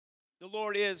The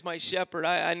Lord is my shepherd.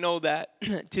 I know that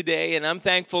today, and I'm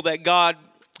thankful that God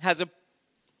has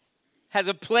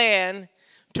a plan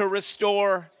to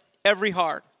restore every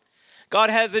heart.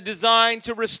 God has a design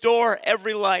to restore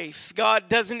every life. God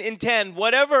doesn't intend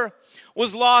whatever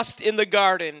was lost in the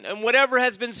garden and whatever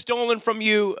has been stolen from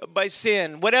you by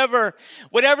sin, whatever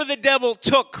the devil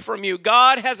took from you,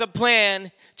 God has a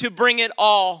plan to bring it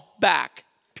all back,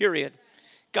 period.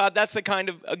 God, that's the kind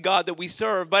of a God that we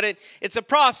serve. But it's a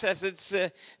process. It's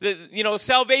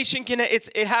salvation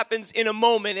it happens in a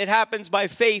moment. It happens by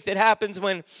faith. It happens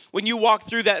when you walk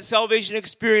through that salvation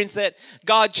experience that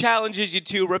God challenges you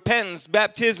to, repentance,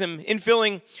 baptism,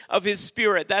 infilling of His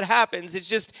Spirit. That happens. It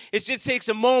just takes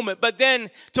a moment. But then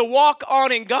to walk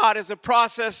on in God is a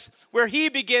process where He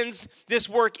begins this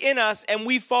work in us and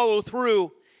we follow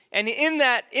through. And in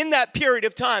that period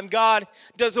of time, God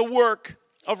does a work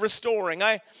of restoring.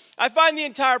 I find the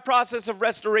entire process of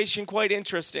restoration quite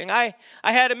interesting. I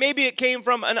had maybe it came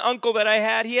from an uncle that I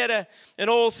had. He had an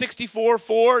old 64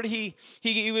 Ford he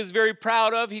was very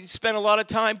proud of. He spent a lot of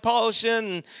time polishing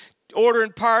and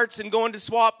ordering parts and going to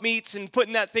swap meets and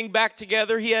putting that thing back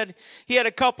together. He had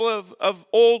a couple of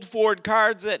old Ford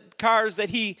cars that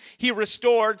he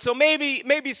restored. So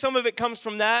maybe some of it comes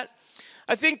from that.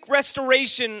 I think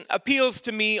restoration appeals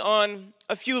to me on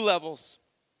a few levels.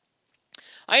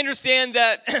 I understand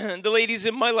that the ladies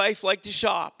in my life like to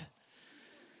shop.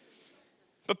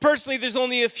 But personally, there's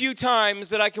only a few times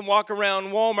that I can walk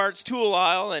around Walmart's tool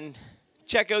aisle and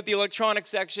check out the electronics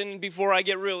section before I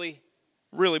get really,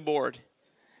 really bored.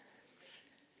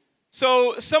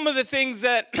 So some of the things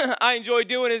that I enjoy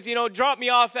doing is, drop me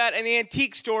off at an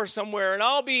antique store somewhere, and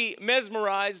I'll be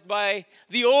mesmerized by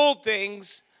the old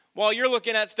things while you're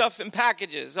looking at stuff in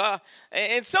packages.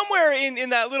 And somewhere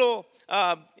in that little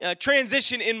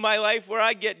transition in my life where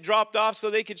I get dropped off so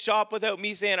they could shop without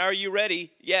me saying, "Are you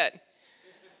ready yet?"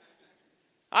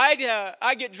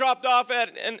 I get dropped off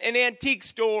at an antique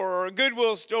store or a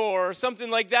Goodwill store or something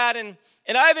like that, and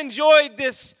I've enjoyed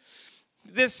this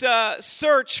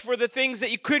search for the things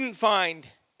that you couldn't find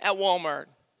at Walmart.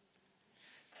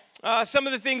 Some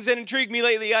of the things that intrigue me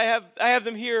lately, I have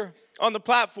them here on the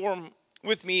platform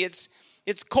with me.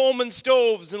 It's Coleman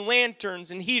stoves and lanterns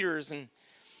and heaters and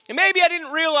maybe I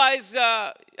didn't realize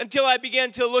until I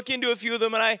began to look into a few of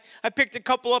them, and I picked a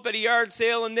couple up at a yard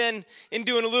sale, and then in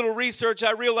doing a little research,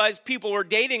 I realized people were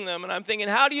dating them, and I'm thinking,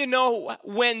 how do you know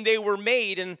when they were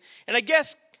made? And I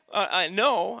guess I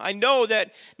know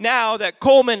that now that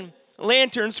Coleman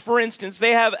lanterns, for instance,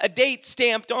 they have a date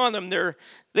stamped on them.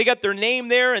 They got their name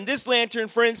there, and this lantern,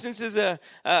 for instance, is a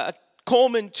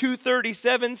Coleman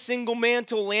 237 single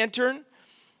mantle lantern.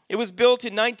 It was built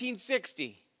in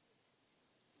 1960.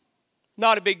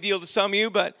 Not a big deal to some of you,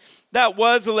 but that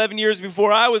was 11 years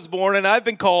before I was born, and I've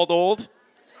been called old.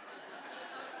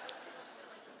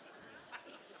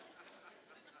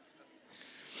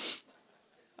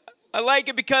 I like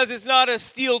it because it's not a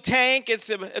steel tank, it's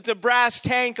a brass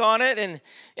tank on it, and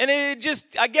it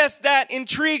just, I guess that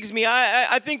intrigues me.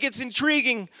 I think it's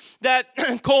intriguing that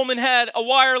Coleman had a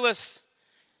wireless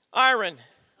iron.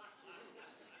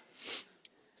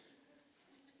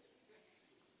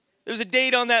 There's a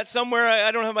date on that somewhere.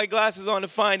 I don't have my glasses on to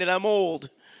find it. I'm old.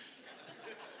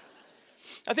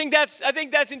 I think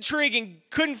that's intriguing.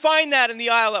 Couldn't find that in the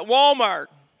aisle at Walmart.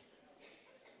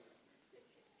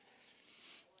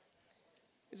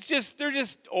 They're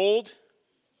just old.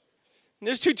 And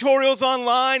there's tutorials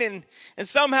online, and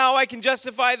somehow I can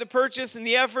justify the purchase and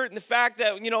the effort and the fact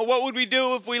that, what would we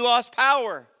do if we lost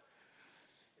power?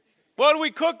 What do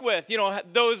we cook with?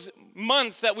 Those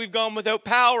months that we've gone without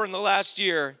power in the last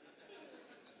year.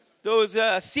 Those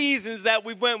seasons that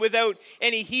we went without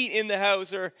any heat in the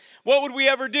house, or what would we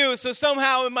ever do? So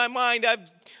somehow in my mind,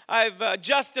 I've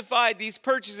justified these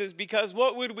purchases because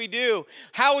what would we do?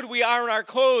 How would we iron our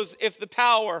clothes if the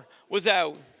power was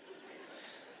out?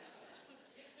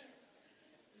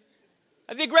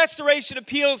 I think restoration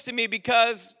appeals to me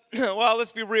because, well,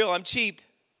 let's be real, I'm cheap.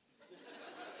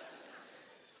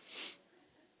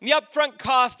 The upfront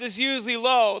cost is usually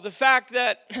low. The fact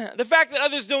that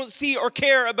others don't see or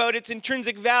care about its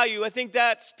intrinsic value, I think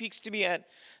that speaks to me at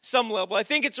some level. I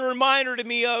think it's a reminder to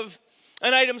me of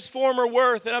an item's former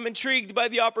worth, and I'm intrigued by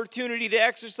the opportunity to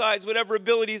exercise whatever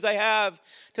abilities I have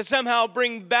to somehow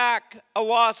bring back a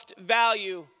lost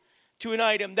value to an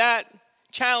item. That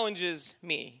challenges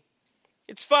me.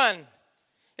 It's fun.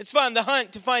 It's fun, the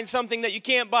hunt to find something that you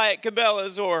can't buy at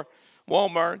Cabela's or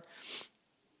Walmart.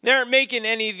 They aren't making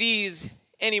any of these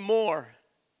anymore.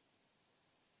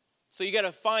 So you got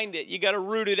to find it. You got to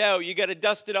root it out. You got to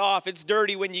dust it off. It's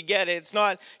dirty when you get it. It's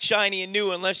not shiny and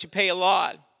new unless you pay a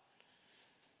lot.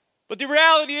 But the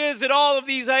reality is that all of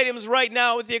these items right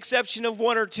now, with the exception of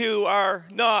one or two, are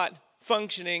not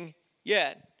functioning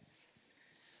yet.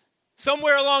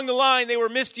 Somewhere along the line, they were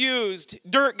misused.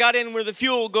 Dirt got in where the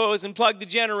fuel goes and plugged the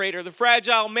generator. The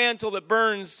fragile mantle that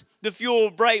burns the fuel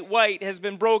bright white has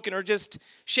been broken or just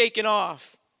shaken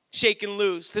off, shaken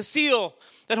loose. The seal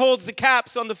that holds the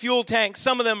caps on the fuel tank,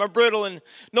 some of them are brittle and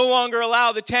no longer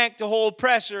allow the tank to hold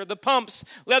pressure. The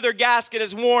pump's leather gasket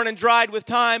is worn and dried with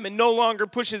time and no longer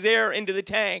pushes air into the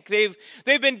tank. They've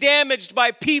been damaged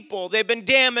by people. They've been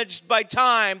damaged by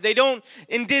time. They don't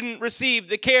and didn't receive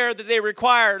the care that they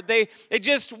required. They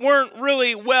just weren't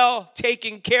really well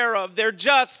taken care of. They're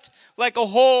just like a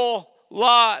whole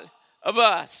lot of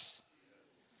us.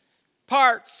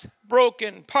 Parts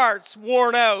broken, parts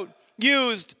worn out,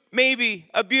 used, maybe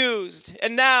abused,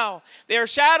 and now they are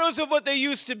shadows of what they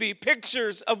used to be,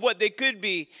 pictures of what they could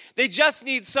be. They just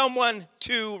need someone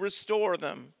to restore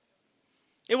them.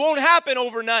 It won't happen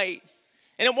overnight,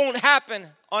 and it won't happen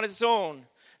on its own.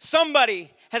 Somebody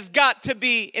has got to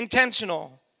be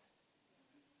intentional.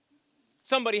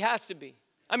 Somebody has to be.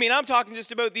 I mean, I'm talking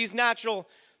just about these natural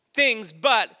things,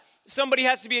 but somebody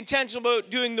has to be intentional about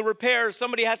doing the repairs.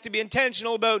 Somebody has to be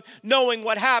intentional about knowing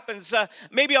what happens.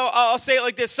 Maybe I'll say it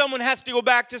like this. Someone has to go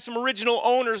back to some original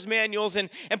owner's manuals and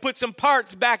put some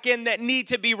parts back in that need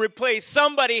to be replaced.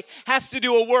 Somebody has to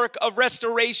do a work of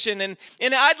restoration. And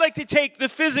I'd like to take the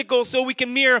physical so we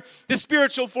can mirror the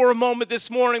spiritual for a moment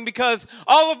this morning, because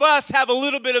all of us have a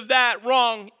little bit of that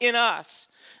wrong in us.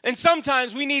 And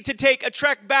sometimes we need to take a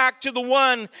trek back to the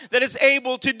one that is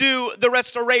able to do the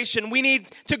restoration. We need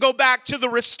to go back to the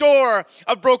restorer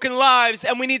of broken lives,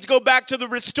 and we need to go back to the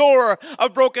restorer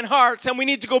of broken hearts, and we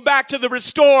need to go back to the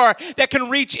restorer that can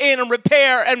reach in and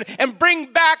repair and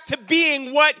bring back to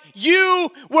being what you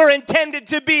were intended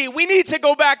to be. We need to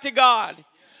go back to God.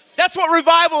 That's what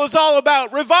revival is all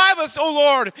about. Revive us, O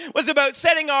Lord, was about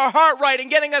setting our heart right and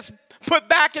getting us put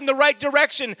back in the right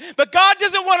direction. But God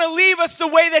doesn't want to leave us the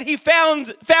way that he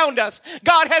found us.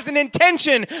 God has an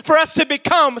intention for us to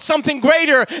become something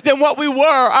greater than what we were.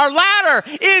 Our latter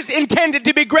is intended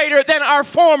to be greater than our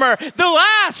former. The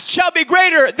last shall be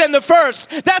greater than the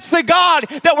first. That's the God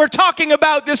that we're talking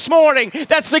about this morning.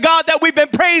 That's the God that we've been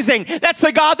praising. That's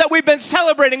the God that we've been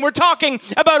celebrating. We're talking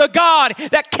about a God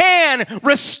that can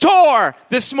restore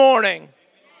this morning.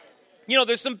 You know,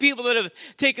 there's some people that have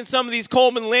taken some of these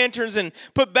Coleman lanterns and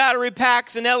put battery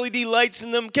packs and LED lights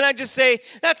in them. Can I just say,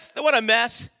 what a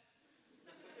mess.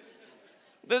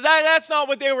 That's not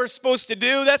what they were supposed to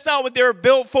do. That's not what they were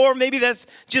built for. Maybe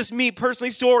that's just me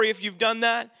personally. Sorry if you've done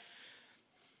that.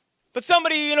 But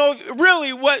somebody, you know,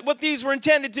 really what these were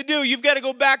intended to do, you've got to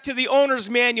go back to the owner's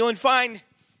manual and find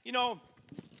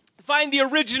the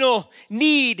original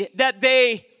need that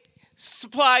they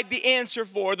supplied the answer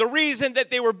for, the reason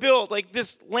that they were built, like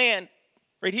this land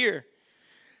right here.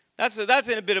 That's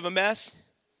in a bit of a mess.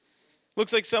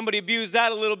 Looks like somebody abused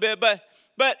that a little bit, but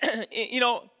you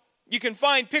know, you can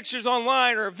find pictures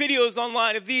online or videos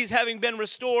online of these having been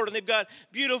restored, and they've got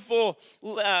beautiful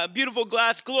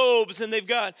glass globes, and they've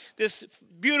got this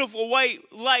beautiful white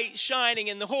light shining,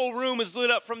 and the whole room is lit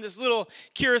up from this little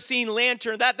kerosene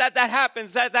lantern. That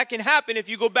happens. That can happen if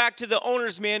you go back to the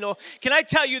owner's manual. Can I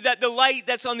tell you that the light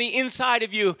that's on the inside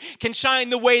of you can shine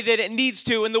the way that it needs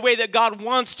to and the way that God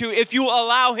wants to if you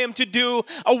allow him to do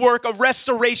a work of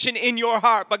restoration in your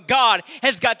heart. But God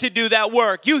has got to do that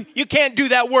work. You can't do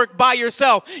that work by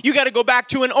yourself. You got to go back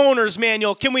to an owner's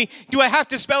manual. Do I have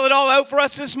to spell it all out for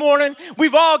us this morning?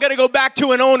 We've all got to go back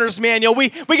to an owner's manual. We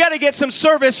got to get some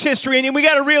service history, and we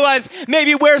got to realize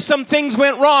maybe where some things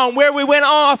went wrong, where we went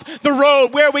off the road,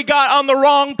 where we got on the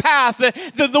wrong path,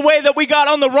 the way that we got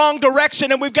on the wrong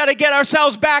direction, and we've got to get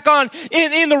ourselves back on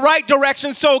in the right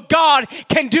direction so God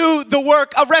can do the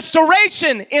work of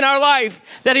restoration in our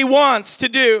life that he wants to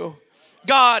do.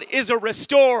 God is a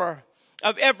restorer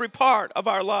of every part of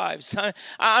our lives.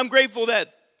 I'm grateful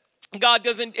that God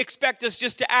doesn't expect us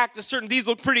just to act a certain, these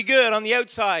look pretty good on the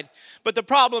outside. But the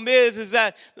problem is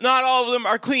that not all of them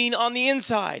are clean on the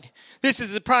inside. This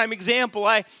is a prime example.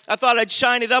 I thought I'd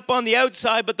shine it up on the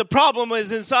outside, but the problem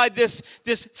is inside this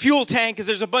fuel tank is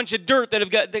there's a bunch of dirt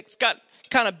that's got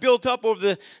kind of built up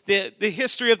over the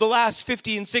history of the last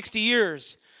 50 and 60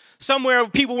 years. Somewhere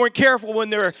people weren't careful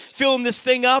when they were filling this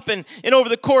thing up, and over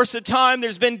the course of time,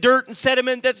 there's been dirt and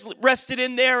sediment that's rested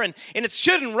in there, and it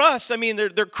shouldn't rust. I mean,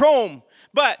 they're chrome,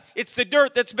 but it's the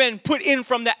dirt that's been put in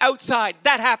from the outside.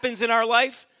 That happens in our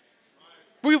life.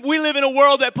 We live in a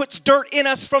world that puts dirt in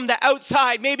us from the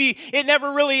outside. Maybe it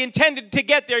never really intended to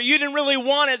get there. You didn't really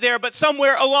want it there, but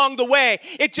somewhere along the way,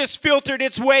 it just filtered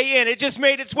its way in. It just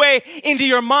made its way into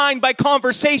your mind by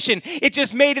conversation. It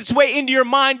just made its way into your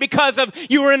mind because of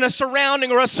you were in a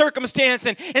surrounding or a circumstance,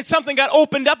 and something got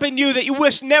opened up in you that you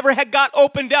wish never had got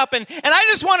opened up. And I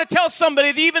just want to tell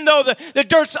somebody that even though the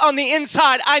dirt's on the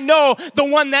inside, I know the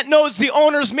one that knows the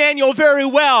owner's manual very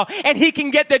well, and he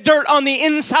can get the dirt on the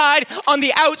inside, on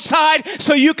the outside,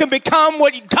 so you can become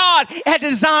what God had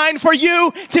designed for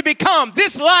you to become.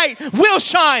 This light will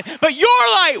shine, but your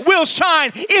light will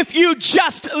shine if you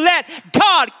just let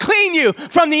God clean you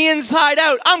from the inside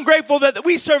out. I'm grateful that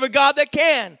we serve a God that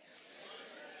can.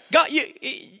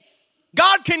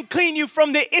 God can clean you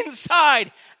from the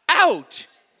inside out.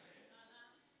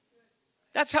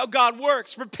 That's how God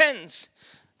works. Repentance.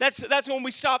 That's when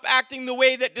we stop acting the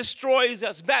way that destroys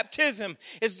us. Baptism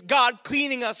is God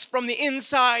cleaning us from the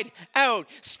inside out.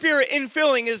 Spirit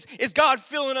infilling is God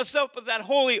filling us up with that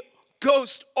Holy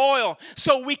Ghost oil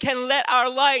so we can let our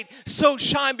light so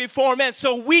shine before men,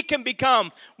 so we can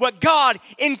become what God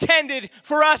intended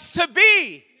for us to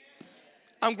be.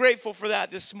 I'm grateful for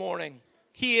that this morning.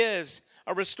 He is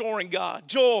a restoring God.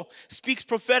 Joel speaks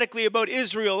prophetically about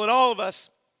Israel and all of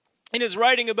us in his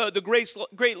writing about the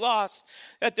great loss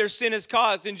that their sin has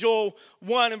caused. In Joel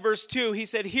 1 and verse 2, he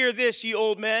said, "Hear this, ye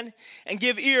old men, and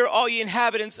give ear, all ye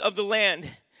inhabitants of the land.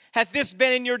 Hath this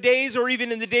been in your days, or even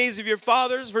in the days of your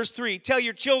fathers?" Verse 3, "Tell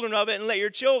your children of it, and let your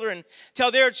children tell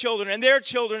their children, and their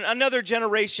children another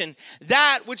generation.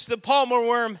 That which the palmer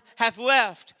worm hath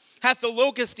left, hath the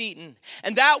locust eaten,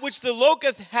 and that which the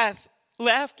locust hath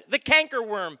left, the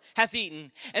cankerworm hath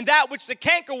eaten, and that which the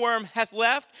cankerworm hath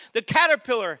left, the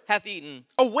caterpillar hath eaten.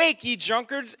 Awake, ye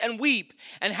drunkards, and weep,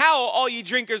 and howl, all ye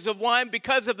drinkers of wine,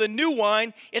 because of the new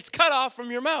wine, it's cut off from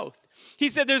your mouth."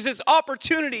 He said there's this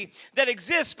opportunity that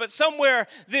exists, but somewhere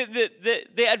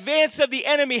the advance of the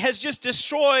enemy has just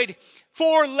destroyed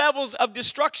 4 levels of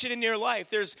destruction in your life.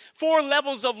 There's 4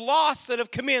 levels of loss that have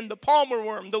come in: the palmer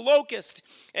worm, the locust.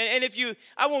 And if you,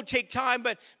 I won't take time,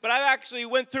 but I actually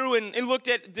went through and looked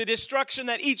at the destruction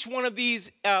that each one of these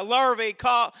larvae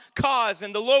cause,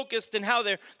 and the locust, and how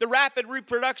the rapid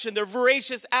reproduction, their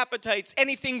voracious appetites,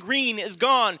 anything green is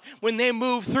gone when they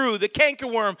move through. The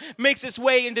cankerworm makes its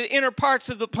way into the inner parts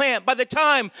of the plant. By the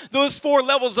time those 4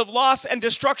 levels of loss and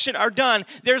destruction are done,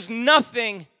 there's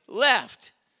nothing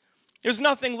left. There's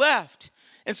nothing left.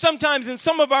 And sometimes in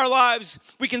some of our lives,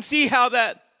 we can see how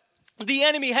that the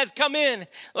enemy has come in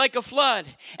like a flood,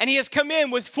 and he has come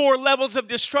in with 4 levels of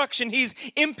destruction. He's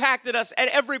impacted us at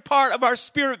every part of our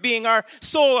spirit being, our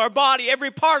soul, our body,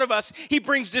 every part of us. He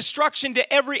brings destruction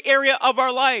to every area of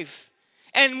our life.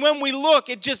 And when we look,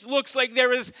 it just looks like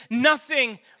there is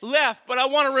nothing left. But I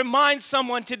want to remind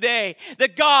someone today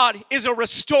that God is a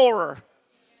restorer.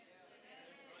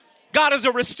 God is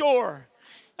a restorer.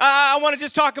 I want to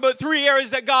just talk about 3 areas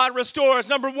that God restores.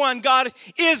 Number 1, God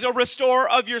is a restorer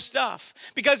of your stuff.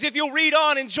 Because if you'll read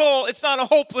on in Joel, it's not a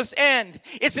hopeless end.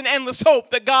 It's an endless hope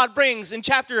that God brings in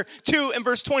chapter 2 and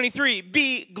verse 23.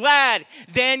 "Be glad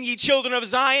then, ye children of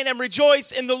Zion, and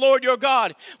rejoice in the Lord your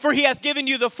God. For he hath given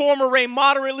you the former rain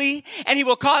moderately, and he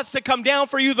will cause to come down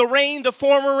for you the rain, the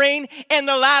former rain, and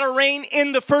the latter rain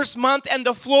in the first month. And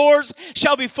the floors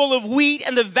shall be full of wheat,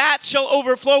 and the vats shall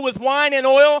overflow with wine and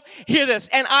oil." Hear this.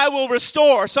 "And I will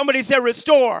restore." Somebody said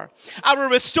restore. "I will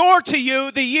restore to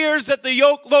you the years that the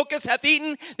locust hath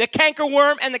eaten, the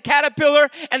cankerworm and the caterpillar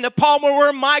and the palmer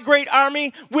worm, my great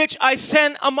army, which I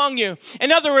sent among you."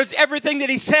 In other words, everything that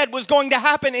he said was going to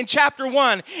happen in chapter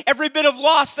 1, every bit of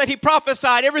loss that he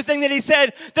prophesied, everything that he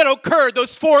said that occurred,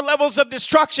 those 4 levels of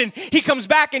destruction, he comes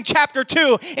back in chapter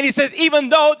 2 and he says, even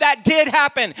though that did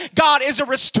happen, God is a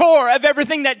restorer of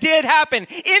everything that did happen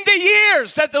in the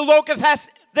years that the locust has.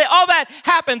 All that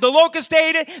happened. The locust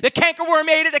ate it, the cankerworm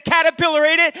ate it, the caterpillar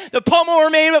ate it, the palmer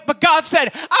worm ate it. But God said,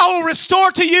 "I will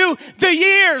restore to you the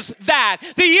years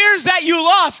that you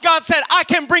lost." God said, "I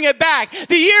can bring it back."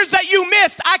 The years that you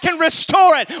missed, I can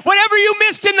restore it. Whatever you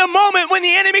missed in the moment when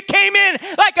the enemy came in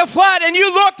like a flood and you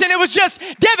looked and it was just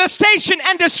devastation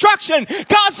and destruction,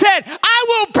 God said, "I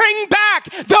will bring back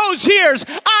those years.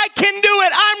 I can do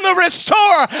it. I'm the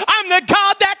restorer. I'm the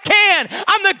God that can.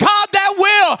 I'm the God that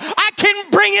will. I can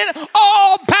bring it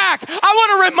all back." I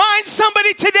want to remind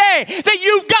somebody today that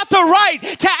you've got the right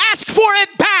to ask for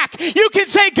it back. You can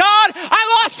say, "God,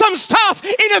 I lost some stuff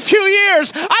in a few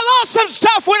years. I lost some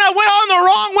stuff when I went on the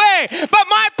wrong way. But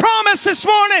my promise this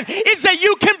morning is that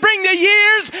you can bring the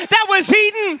years that was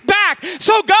eaten back."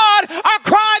 So God, our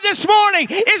cry this morning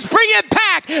is bring it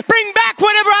back. Bring back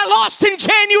whatever I lost in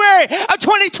January of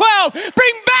 2012.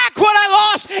 Bring back what I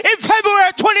lost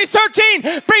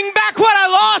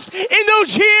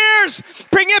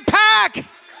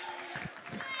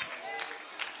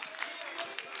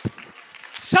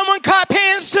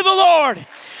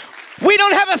We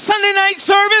don't have a Sunday night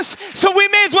service, so we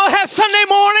may as well have Sunday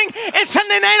morning and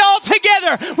Sunday night all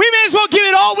together. We may as well give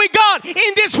it all we got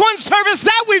in this one service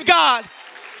that we've got.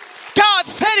 God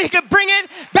said he could bring it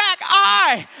back.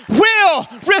 I will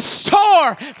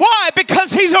restore. Why?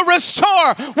 Because he's a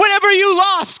restorer. Whatever you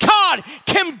lost, God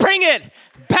can bring it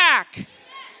back.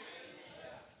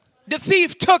 The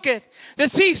thief took it. The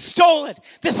thief stole it.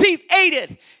 The thief ate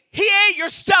it. He ate your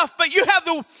stuff, but you have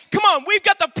come on, we've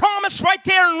got the promise right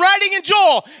there in writing in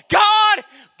Joel. God,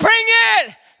 bring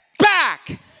it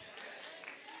back.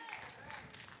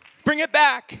 Bring it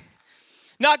back.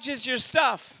 Not just your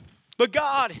stuff, but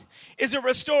God is a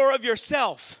restorer of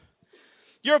yourself.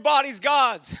 Your body's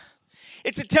God's.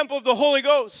 It's a temple of the Holy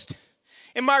Ghost.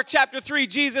 In Mark chapter 3,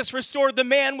 Jesus restored the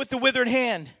man with the withered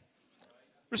hand.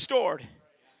 Restored.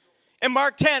 In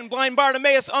Mark 10, blind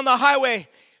Bartimaeus on the highway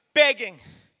begging.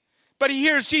 But he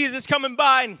hears Jesus coming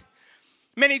by, and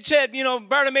many said,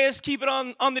 Bartimaeus, keep it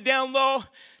on the down low.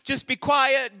 Just be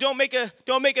quiet. Don't make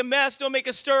a mess. Don't make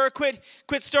a stir. Quit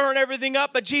stirring everything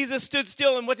up. But Jesus stood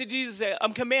still, and what did Jesus say?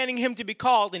 I'm commanding him to be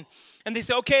called. And they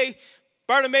say, okay,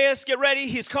 Bartimaeus, get ready.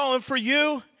 He's calling for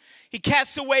you. He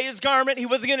cast away his garment. He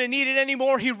wasn't going to need it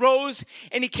anymore. He rose,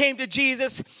 and he came to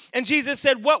Jesus. And Jesus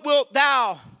said, what wilt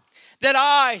thou that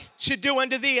I should do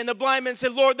unto thee? And the blind man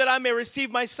said, Lord, that I may receive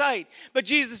my sight. But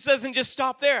Jesus doesn't just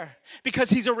stop there,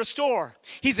 because he's a restorer.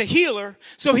 He's a healer,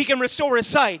 so he can restore his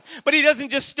sight. But he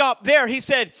doesn't just stop there. He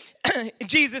said,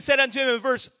 Jesus said unto him in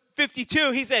verse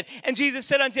 52, he said, and Jesus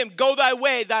said unto him, go thy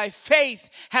way, thy faith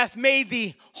hath made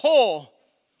thee whole.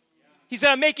 He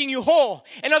said, I'm making you whole.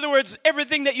 In other words,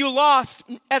 everything that you lost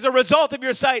as a result of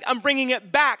your sight, I'm bringing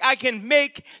it back. I can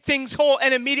make things whole.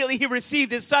 And immediately he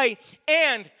received his sight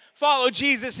and follow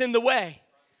Jesus in the way.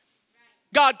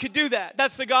 God could do that.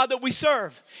 That's the God that we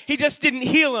serve. He just didn't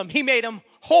heal him. He made him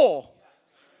whole.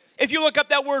 If you look up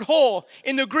that word whole,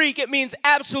 in the Greek, it means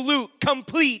absolute,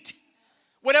 complete.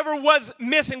 Whatever was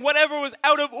missing, whatever was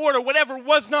out of order, whatever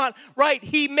was not right,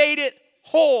 he made it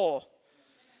whole.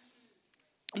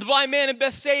 The blind man in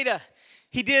Bethsaida,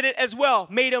 he did it as well,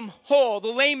 made him whole.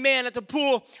 The lame man at the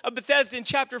pool of Bethesda in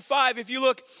chapter 5, if you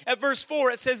look at verse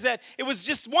 4, it says that it was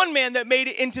just one man that made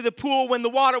it into the pool when the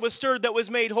water was stirred that was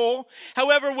made whole.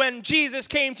 However, when Jesus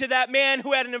came to that man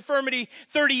who had an infirmity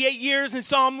 38 years and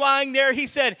saw him lying there, he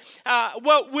said,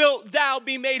 what wilt thou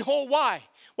be made whole? Why?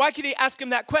 Why could he ask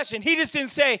him that question? He just didn't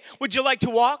say, would you like to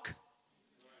walk?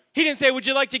 He didn't say, would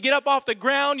you like to get up off the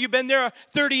ground? You've been there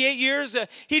 38 years.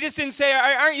 He just didn't say,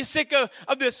 aren't you sick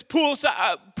of this pool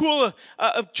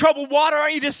of troubled water?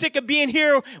 Aren't you just sick of being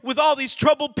here with all these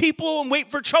troubled people and waiting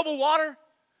for troubled water?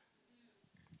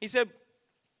 He said,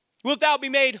 wilt thou be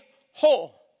made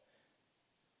whole?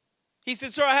 He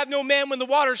said, sir, I have no man when the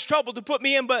water's troubled to put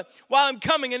me in, but while I'm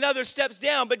coming, another steps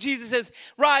down. But Jesus says,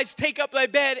 rise, take up thy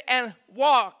bed and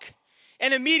walk.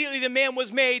 And immediately the man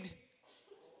was made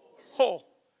whole.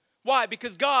 Why?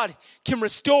 Because God can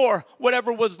restore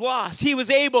whatever was lost. He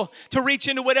was able to reach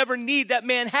into whatever need that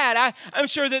man had. I'm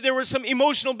sure that there was some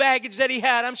emotional baggage that he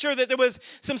had. I'm sure that there was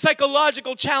some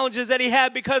psychological challenges that he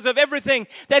had because of everything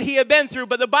that he had been through.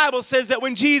 But the Bible says that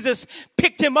when Jesus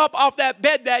picked him up off that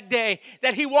bed that day,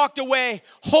 that he walked away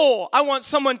whole. I want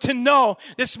someone to know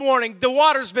this morning, the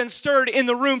water's been stirred in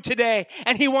the room today,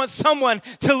 and he wants someone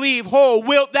to leave whole.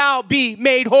 Wilt thou be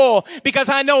made whole? Because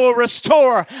I know a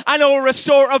restorer. I know a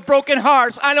restorer of broken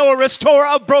hearts. I know a restorer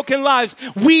of broken lives.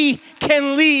 We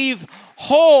can leave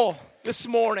whole this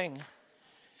morning.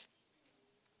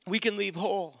 We can leave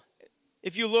whole.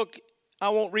 If you look, I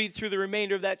won't read through the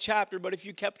remainder of that chapter, but if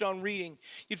you kept on reading,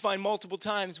 you'd find multiple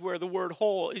times where the word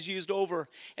whole is used over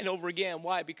and over again.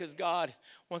 Why? Because God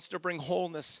wants to bring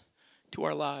wholeness to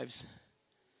our lives.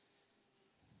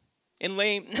 And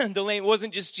the lame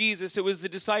wasn't just Jesus, it was the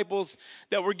disciples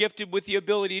that were gifted with the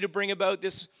ability to bring about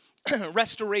this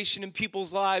restoration in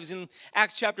people's lives. In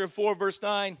Acts chapter 4, verse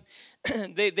 9,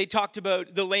 they talked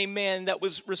about the lame man that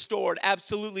was restored,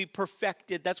 absolutely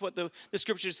perfected. That's what the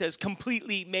scripture says,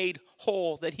 completely made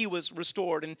whole, that he was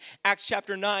restored. In Acts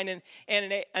chapter 9,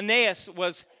 and Aeneas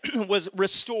was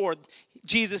restored.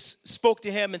 Jesus spoke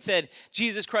to him and said,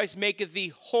 Jesus Christ maketh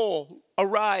thee whole.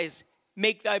 Arise,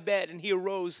 make thy bed. And he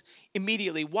arose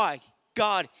immediately. Why?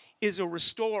 God is a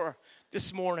restorer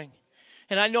this morning.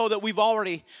 And I know that we've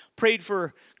already prayed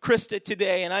for Krista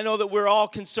today, and I know that we're all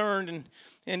concerned.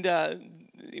 And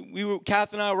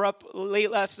Kath and I were up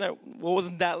late last night. Well, it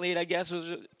wasn't that late, I guess. It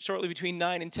was shortly between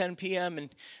 9 and 10 p.m.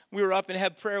 And we were up and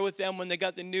had prayer with them when they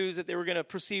got the news that they were going to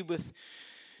proceed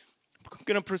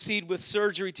with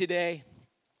surgery today.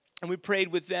 And we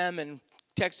prayed with them and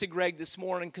texted Greg this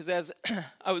morning because as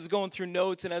I was going through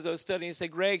notes and as I was studying, I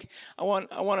said, Greg, I want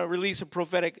to release a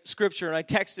prophetic scripture. And I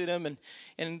texted him, and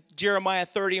in Jeremiah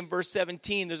 30 and verse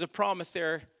 17, there's a promise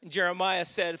there. Jeremiah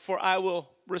said, for I will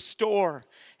restore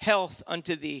health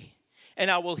unto thee,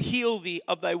 and I will heal thee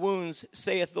of thy wounds,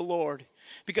 saith the Lord.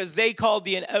 Because they called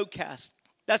thee an outcast.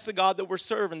 That's the God that we're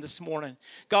serving this morning.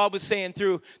 God was saying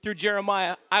through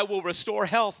Jeremiah, I will restore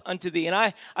health unto thee. And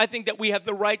I think that we have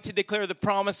the right to declare the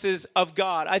promises of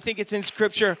God. I think it's in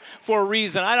Scripture for a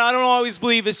reason. I don't always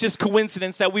believe it's just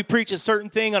coincidence that we preach a certain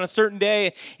thing on a certain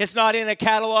day. It's not in a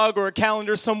catalog or a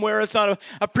calendar somewhere. It's not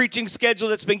a preaching schedule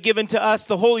that's been given to us.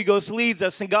 The Holy Ghost leads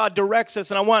us and God directs us.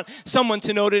 And I want someone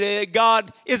to know today that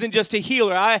God isn't just a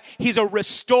healer. He's a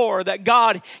restorer, that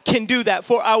God can do that.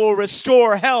 For I will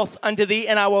restore health unto thee,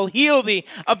 and I will heal thee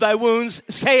of thy wounds,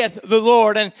 saith the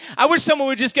Lord. And I wish someone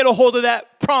would just get a hold of that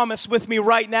promise with me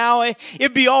right now.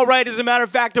 It'd be all right, as a matter of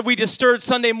fact, if we just stirred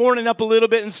Sunday morning up a little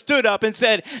bit and stood up and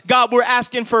said, God, we're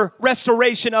asking for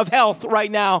restoration of health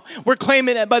right now. We're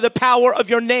claiming it by the power of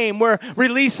your name. We're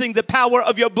releasing the power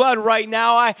of your blood right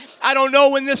now. I don't know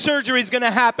when this surgery is going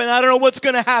to happen. I don't know what's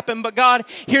going to happen, but God,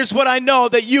 here's what I know,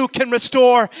 that you can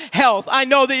restore health. I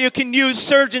know that you can use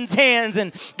surgeons' hands,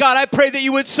 and God, I pray that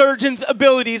you would surgeons'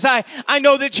 abilities. I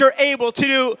know that you're able to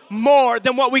do more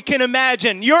than what we can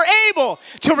imagine. You're able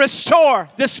to restore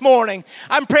this morning.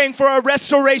 I'm praying for a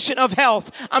restoration of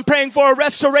health. I'm praying for a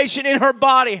restoration in her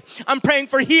body. I'm praying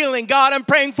for healing, God. I'm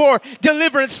praying for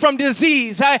deliverance from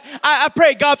disease. I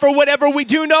pray, God, for whatever we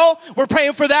do know, we're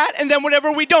praying for that. And then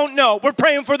whatever we don't know, we're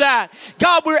praying for that.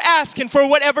 God, we're asking for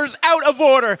whatever's out of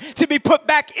order to be put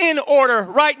back in order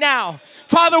right now.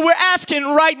 Father, we're asking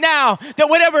right now that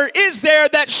whatever is there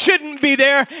that shouldn't be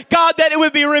there, God, that it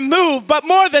would be removed. But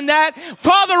more than that,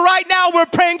 Father, right now we're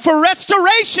praying for restoration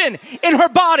in her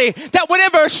body, that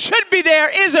whatever should be there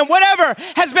isn't, whatever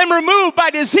has been removed by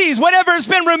disease, whatever has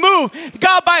been removed,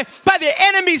 God, by the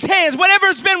enemy's hands, whatever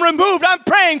has been removed, I'm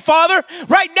praying, Father,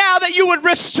 right now that you would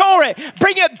restore it,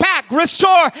 bring it back,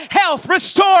 restore health,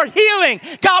 restore healing.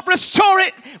 God, restore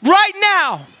it right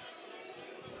now.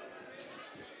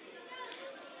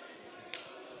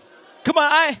 Come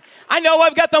on, I know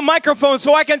I've got the microphone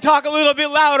so I can talk a little bit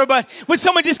louder, but would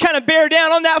someone just kind of bear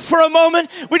down on that for a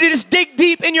moment? Would you just dig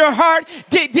deep in your heart,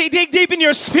 dig deep in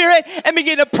your spirit, and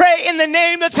begin to pray in the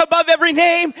name that's above every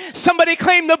name? Somebody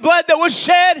claim the blood that was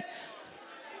shed.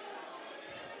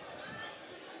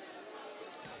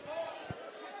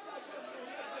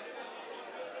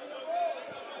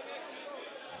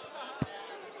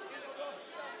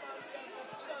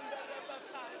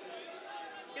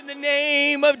 In the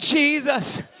name of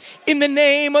Jesus. In the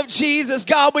name of Jesus,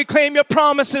 God, we claim your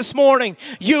promise this morning.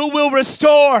 You will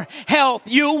restore health.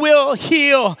 You will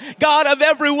heal. God, of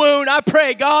every wound, I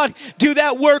pray, God, do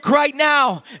that work right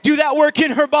now. Do that work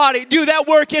in her body. Do that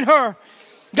work in her.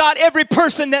 God, every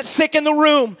person that's sick in the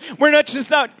room, we're not just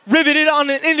not riveted on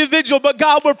an individual, but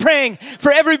God, we're praying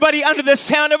for everybody under the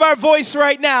sound of our voice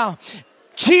right now.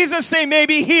 Jesus, they may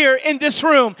be here in this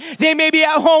room. They may be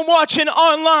at home watching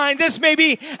online. This may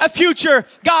be a future,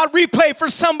 God, replay for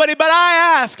somebody. But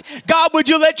I ask, God, would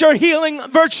you let your healing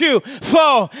virtue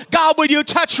flow? God, would you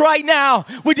touch right now?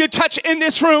 Would you touch in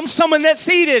this room someone that's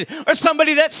seated or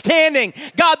somebody that's standing?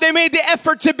 God, they made the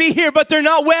effort to be here, but they're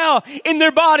not well in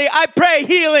their body. I pray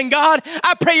healing, God.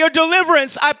 I pray your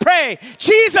deliverance. I pray,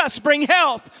 Jesus, bring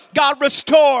health. God,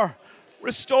 restore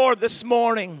this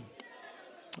morning.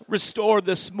 Restore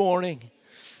this morning.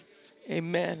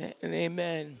 Amen and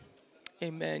amen.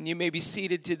 Amen. You may be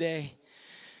seated today.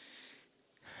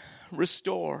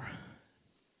 Restore.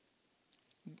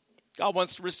 God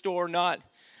wants to restore not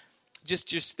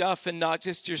just your stuff and not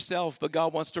just yourself, but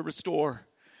God wants to restore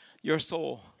your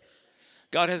soul.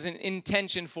 God has an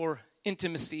intention for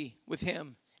intimacy with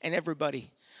him and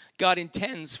everybody. God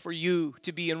intends for you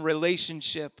to be in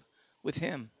relationship with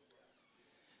him.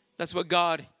 That's what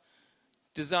God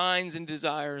designs and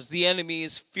desires. The enemy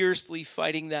is fiercely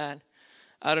fighting that.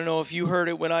 I don't know if you heard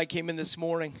it when I came in this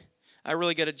morning. I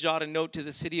really got to jot a note to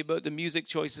the city about the music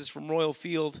choices from Royal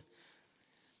Field.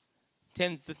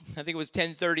 I think it was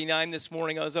 10:39 this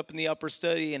morning. I was up in the upper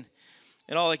study and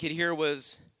all I could hear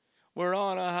was, "We're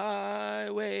on a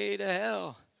highway to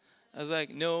hell." I was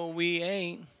like, "No, we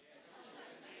ain't."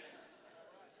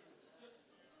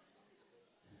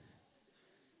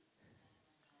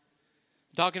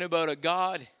 Talking about a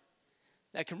God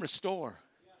that can restore.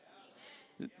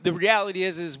 The reality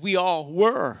is we all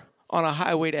were on a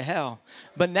highway to hell.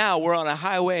 But now we're on a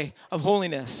highway of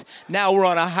holiness. Now we're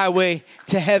on a highway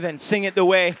to heaven. Sing it the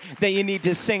way that you need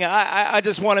to sing it. I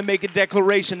just want to make a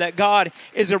declaration that God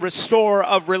is a restorer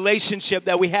of relationship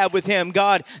that we have with him.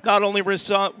 God not only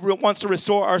wants to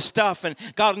restore our stuff, and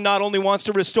God not only wants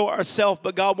to restore ourselves,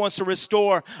 but God wants to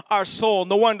restore our soul.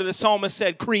 No wonder the psalmist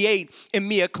said, create in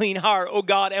me a clean heart, O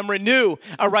God, and renew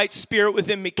a right spirit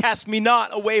within me. Cast me not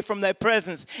away from thy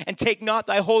presence, and take not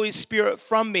thy Holy Spirit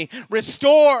from me.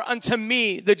 Restore unto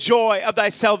me the joy of thy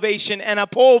salvation, and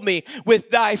uphold me with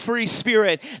thy free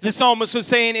spirit. The psalmist was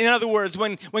saying, in other words,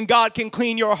 when God can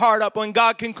clean your heart up, when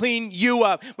God can clean you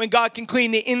up, when God can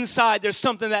clean the inside, there's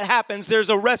something that happens. There's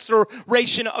a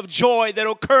restoration of joy that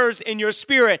occurs in your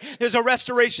spirit. There's a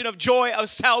restoration of joy of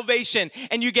salvation,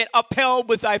 and you get upheld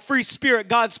with thy free spirit.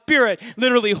 God's spirit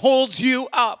literally holds you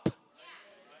up.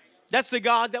 That's the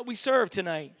God that we serve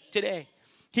today.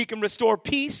 He can restore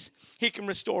peace. He can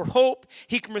restore hope.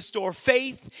 He can restore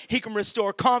faith. He can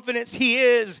restore confidence. He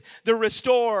is the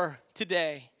restorer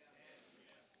today.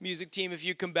 Music team, if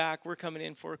you come back, we're coming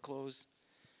in for a close.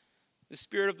 The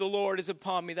Spirit of the Lord is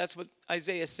upon me. That's what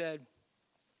Isaiah said.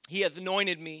 He hath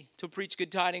anointed me to preach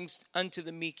good tidings unto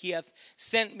the meek. He hath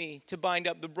sent me to bind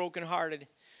up the brokenhearted,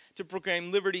 to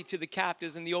proclaim liberty to the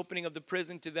captives and the opening of the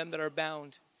prison to them that are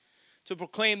bound, to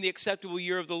proclaim the acceptable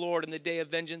year of the Lord and the day of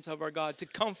vengeance of our God, to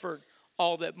comfort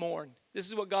all that mourn. This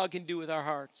is what God can do with our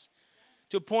hearts.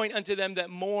 To appoint unto them that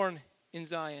mourn in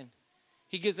Zion.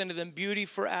 He gives unto them beauty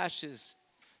for ashes,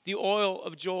 the oil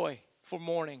of joy for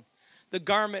mourning, the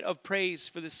garment of praise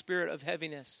for the spirit of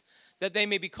heaviness, that they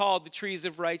may be called the trees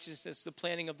of righteousness, the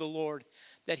planting of the Lord,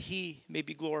 that he may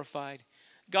be glorified.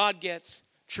 God gets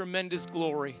tremendous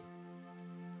glory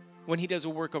when he does a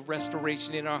work of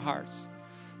restoration in our hearts.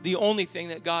 The only thing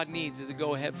that God needs is a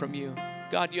go ahead from you.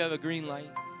 God, you have a green light.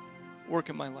 Work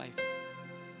in my life.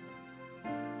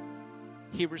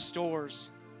 He restores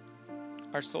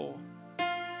our soul.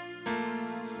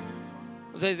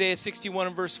 It was Isaiah 61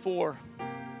 and verse 4.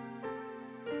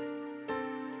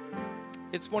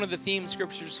 It's one of the theme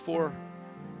scriptures for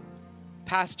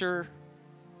pastor,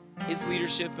 his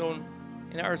leadership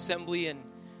in our assembly, and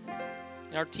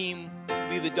our team.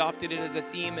 We've adopted it as a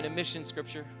theme and a mission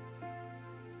scripture.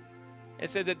 It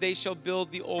said that they shall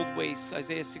build the old wastes,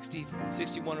 Isaiah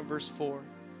 61 and verse 4.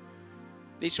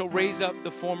 They shall raise up the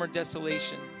former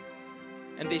desolation,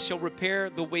 and they shall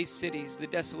repair the waste cities, the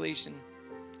desolation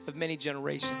of many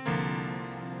generations.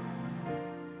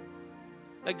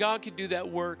 That God could do that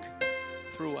work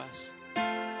through us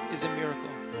is a miracle.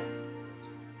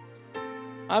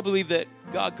 I believe that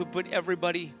God could put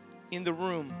everybody in the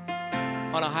room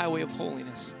on a highway of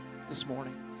holiness this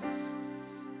morning.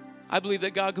 I believe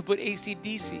that God could put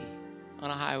AC/DC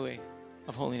on a highway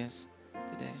of holiness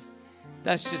today.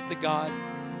 That's just the God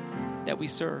that we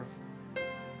serve.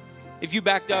 If you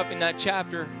backed up in that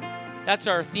chapter, that's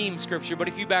our theme scripture, but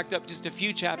if you backed up just a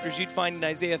few chapters, you'd find in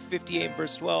Isaiah 58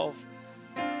 verse 12,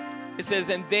 it says,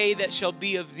 and they that shall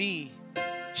be of thee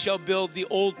shall build the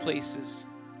old places,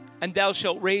 and thou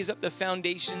shalt raise up the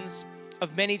foundations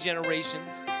of many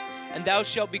generations, and thou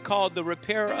shalt be called the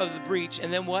repairer of the breach,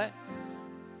 and then what?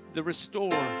 The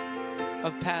restorer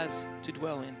of paths to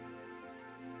dwell in.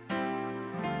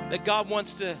 That God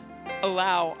wants to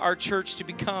allow our church to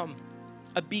become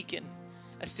a beacon,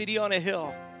 a city on a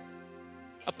hill,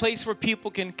 a place where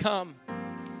people can come,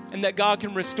 and that God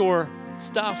can restore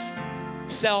stuff,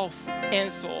 self,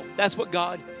 and soul. That's what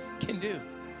God can do.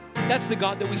 That's the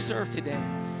God that we serve today.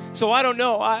 So I don't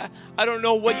know. I don't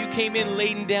know what you came in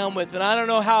laden down with, and I don't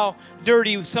know how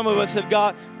dirty some of us have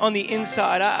got on the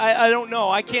inside. I don't know.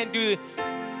 I can't do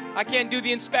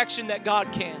the inspection that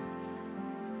God can.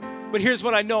 But here's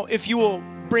what I know. If you will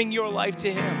bring your life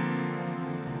to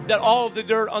him, that all of the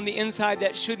dirt on the inside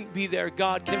that shouldn't be there,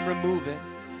 God can remove it.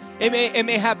 It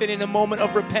may happen in a moment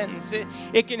of repentance.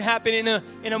 It can happen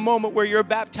in a moment where you're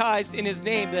baptized in his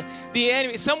name. The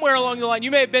enemy, somewhere along the line,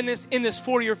 you may have been in this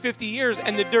 40 or 50 years,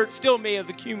 and the dirt still may have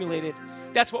accumulated.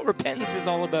 That's what repentance is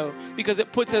all about, because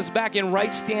it puts us back in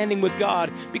right standing with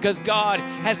God, because God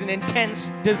has an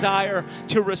intense desire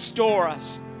to restore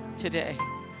us today.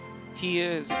 He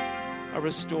is a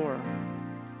restorer.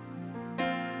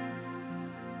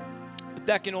 But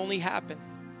that can only happen.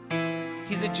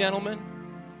 He's a gentleman.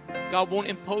 God won't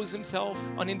impose himself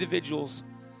on individuals.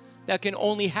 That can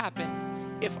only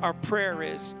happen if our prayer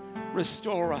is,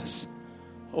 restore us,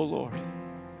 O Lord.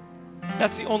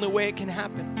 That's the only way it can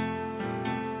happen.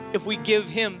 If we give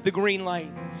him the green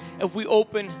light, if we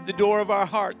open the door of our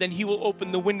heart, then he will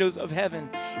open the windows of heaven.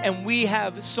 And we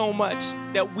have so much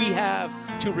that we have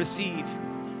to receive.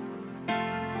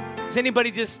 Is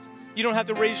anybody just You don't have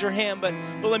to raise your hand, but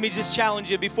let me just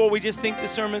challenge you before we just think the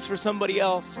sermon's for somebody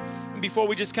else, and before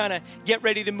we just kind of get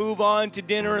ready to move on to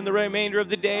dinner and the remainder of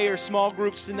the day or small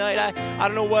groups tonight. I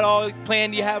don't know what all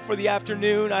plan you have for the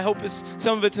afternoon. I hope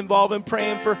some of it's involved in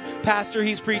praying for Pastor.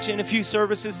 He's preaching a few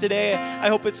services today. I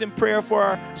hope it's in prayer for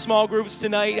our small groups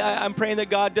tonight. I'm praying that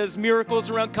God does miracles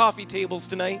around coffee tables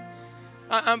tonight.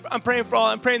 I'm praying for all.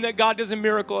 I'm praying that God does a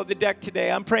miracle at the deck today.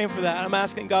 I'm praying for that. I'm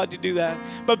asking God to do that.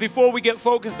 But before we get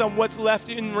focused on what's left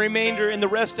in the remainder and the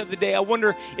rest of the day, I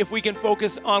wonder if we can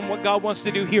focus on what God wants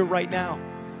to do here right now.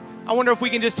 I wonder if we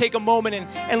can just take a moment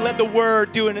and let the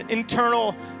Word do an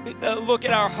internal look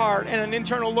at our heart and an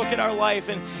internal look at our life.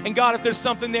 And God, if there's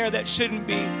something there that shouldn't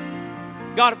be,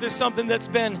 God, if there's something that's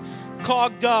been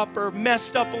clogged up or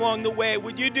messed up along the way,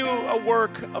 would you do a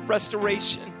work of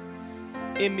restoration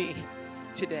in me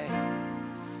today?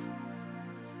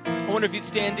 I wonder if you'd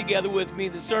stand together with me.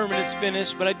 The sermon is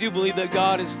finished, but I do believe that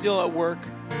God is still at work.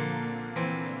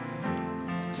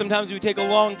 Sometimes we take a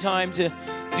long time to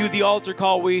do the altar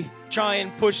call. We try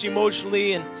and push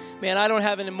emotionally, and man, I don't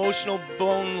have an emotional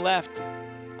bone left.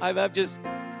 I've just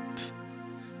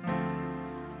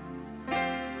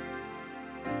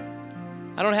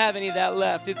I don't have any of that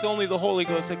left. It's only the Holy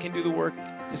Ghost that can do the work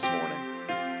this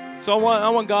morning. So I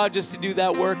want God just to do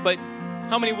that work, but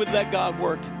how many would let God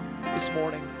work this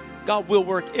morning? God will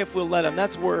work if we'll let Him.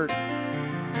 That's word.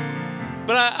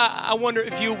 But I wonder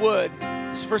if you would.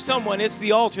 For someone, it's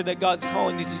the altar that God's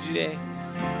calling you to today.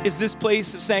 It's this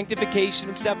place of sanctification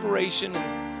and separation.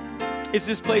 It's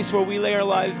this place where we lay our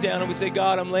lives down and we say,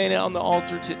 God, I'm laying it on the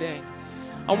altar today.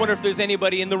 I wonder if there's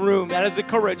anybody in the room that has the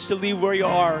courage to leave where you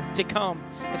are, to come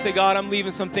and say, God, I'm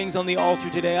leaving some things on the altar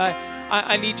today.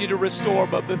 I need you to restore,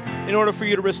 but in order for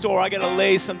you to restore, I got to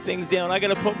lay some things down. I got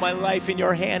to put my life in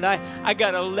your hand. I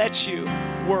got to let you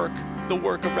work the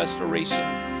work of restoration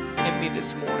in me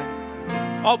this morning.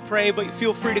 I'll pray, but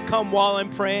feel free to come while I'm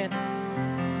praying.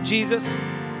 Jesus,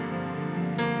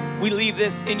 we leave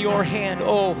this in your hand.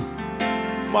 Oh,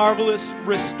 marvelous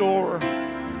restorer.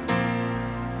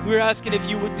 We're asking if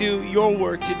you would do your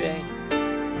work today.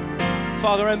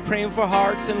 Father, I'm praying for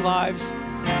hearts and lives.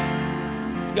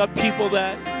 God, people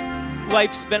that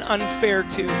life's been unfair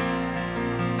to.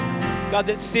 God,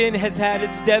 that sin has had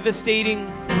its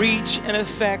devastating reach and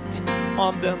effect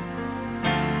on them.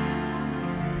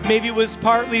 Maybe it was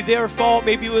partly their fault,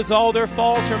 maybe it was all their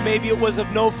fault, or maybe it was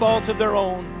of no fault of their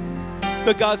own.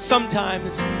 But God,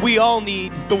 sometimes we all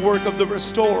need the work of the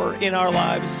restorer in our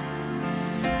lives.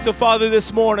 So Father,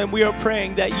 this morning we are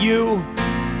praying that you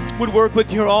would work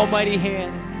with your almighty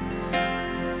hand.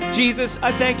 Jesus,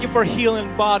 I thank you for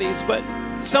healing bodies, but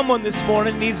someone this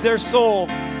morning needs their soul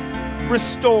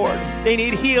restored. They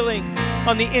need healing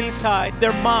on the inside,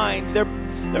 their mind, their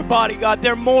body, God.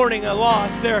 They're mourning a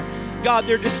loss. They're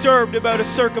disturbed about a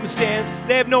circumstance.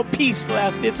 They have no peace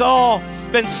left. It's all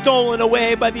been stolen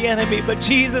away by the enemy. But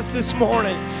Jesus, this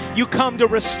morning, you come to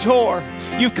restore.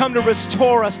 You've come to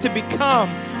restore us to become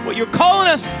what you're calling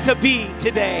us to be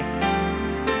today.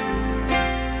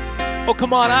 Oh,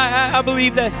 come on. I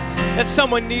believe that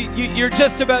someone, you're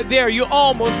just about there. You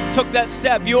almost took that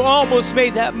step. You almost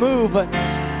made that move. But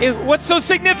what's so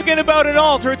significant about an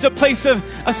altar? It's a place of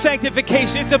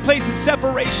sanctification. It's a place of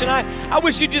separation. I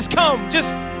wish you'd just come,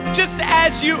 just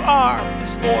as you are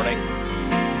this morning.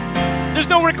 There's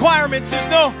no requirements. There's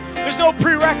no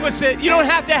prerequisite. You don't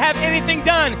have to have anything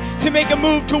done to make a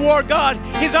move toward God.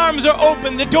 His arms are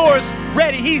open. The door's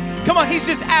ready. He's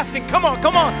just asking, come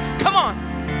on.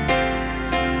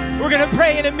 We're going to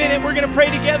pray in a minute. We're going to pray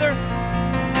together.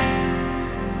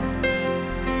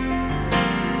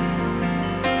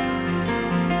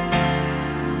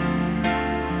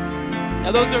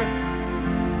 Now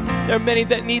there are many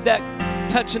that need that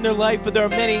touch in their life, but there are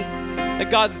many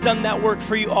that God's done that work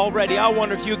for you already. I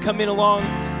wonder if you would come in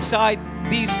alongside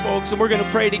these folks, and we're going to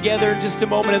pray together in just a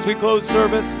moment as we close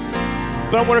service.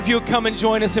 But I wonder if you would come and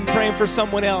join us in praying for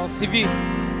someone else. If you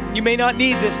may not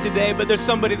need this today, but there's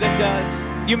somebody that does.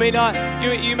 You may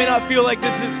not feel like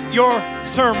this is your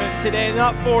sermon today,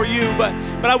 not for you, but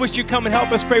I wish you'd come and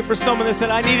help us pray for someone that said,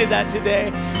 I needed that today.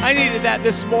 I needed that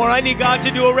this morning. I need God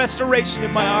to do a restoration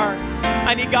in my heart.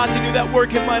 I need God to do that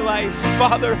work in my life.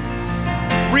 Father,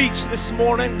 reach this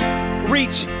morning,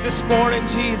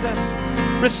 Jesus.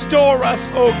 Restore us,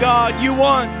 oh God. You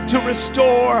want to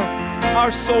restore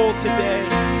our soul today.